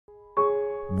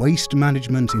waste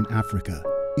management in Africa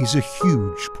is a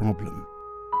huge problem.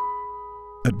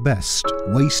 At best,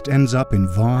 waste ends up in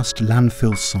vast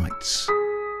landfill sites.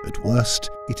 At worst,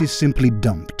 it is simply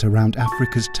dumped around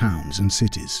Africa's towns and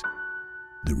cities.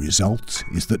 The result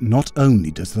is that not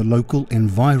only does the local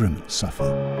environment suffer,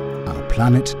 our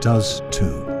planet does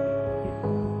too.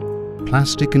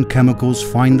 Plastic and chemicals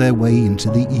find their way into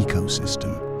the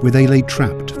ecosystem, where they lay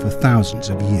trapped for thousands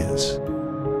of years.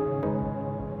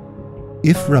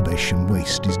 If rubbish and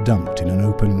waste is dumped in an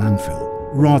open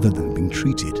landfill, rather than being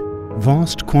treated,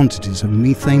 vast quantities of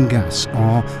methane gas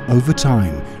are, over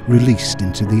time, released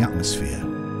into the atmosphere.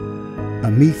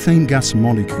 A methane gas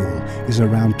molecule is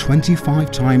around 25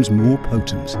 times more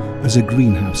potent as a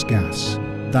greenhouse gas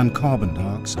than carbon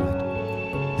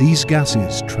dioxide. These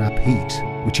gases trap heat,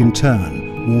 which in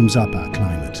turn warms up our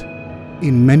climate.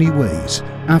 In many ways,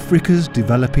 Africa's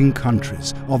developing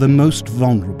countries are the most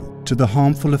vulnerable to the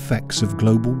harmful effects of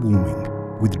global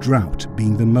warming, with drought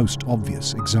being the most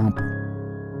obvious example.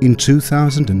 In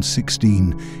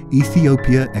 2016,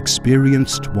 Ethiopia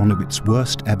experienced one of its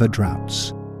worst ever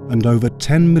droughts, and over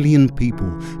 10 million people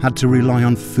had to rely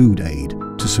on food aid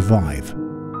to survive.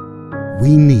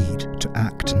 We need to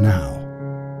act now,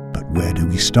 but where do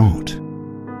we start?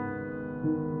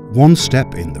 One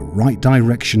step in the right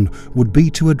direction would be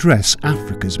to address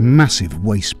Africa's massive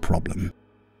waste problem.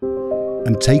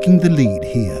 And taking the lead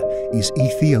here is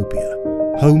Ethiopia,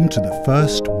 home to the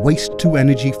first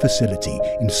waste-to-energy facility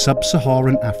in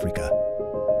sub-Saharan Africa.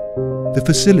 The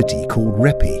facility, called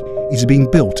Reppie, is being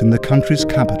built in the country's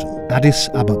capital, Addis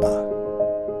Ababa.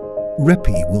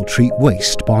 Reppie will treat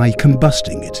waste by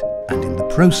combusting it and in the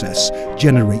process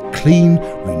generate clean,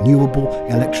 renewable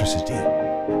electricity.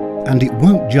 And it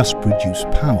won't just produce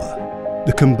power.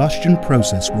 The combustion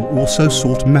process will also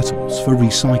sort metals for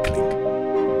recycling.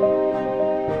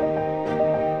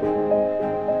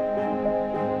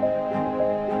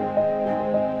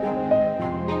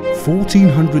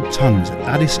 1,400 tons of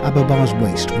Addis Ababa's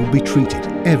waste will be treated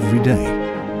every day.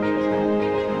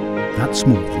 That's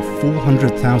more than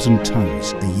 400,000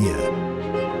 tons a year.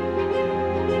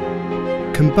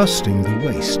 Combusting the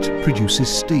waste produces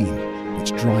steam, which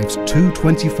drives two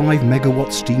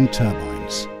 25-megawatt steam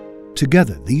turbines.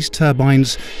 Together, these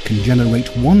turbines can generate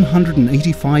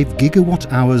 185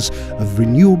 gigawatt-hours of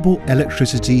renewable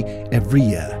electricity every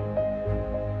year.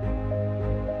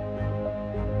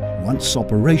 Once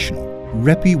operational,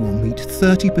 Reppie will meet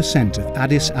 30% of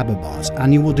Addis Ababa's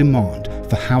annual demand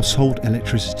for household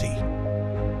electricity.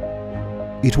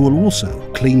 It will also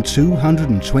clean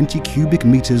 220 cubic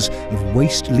meters of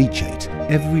waste leachate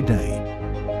every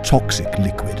day, toxic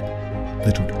liquid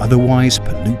that would otherwise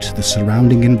pollute the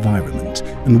surrounding environment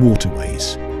and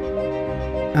waterways.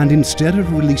 And instead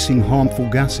of releasing harmful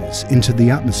gases into the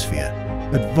atmosphere,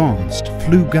 advanced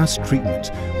flue gas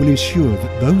treatment will ensure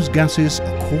that those gases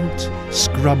are caught,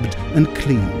 scrubbed and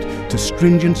cleaned to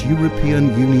stringent European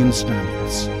Union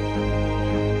standards.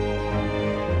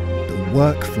 The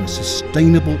work for a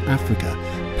sustainable Africa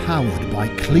powered by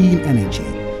clean energy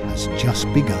has just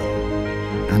begun,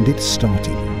 and it's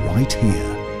starting right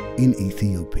here in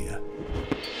Ethiopia.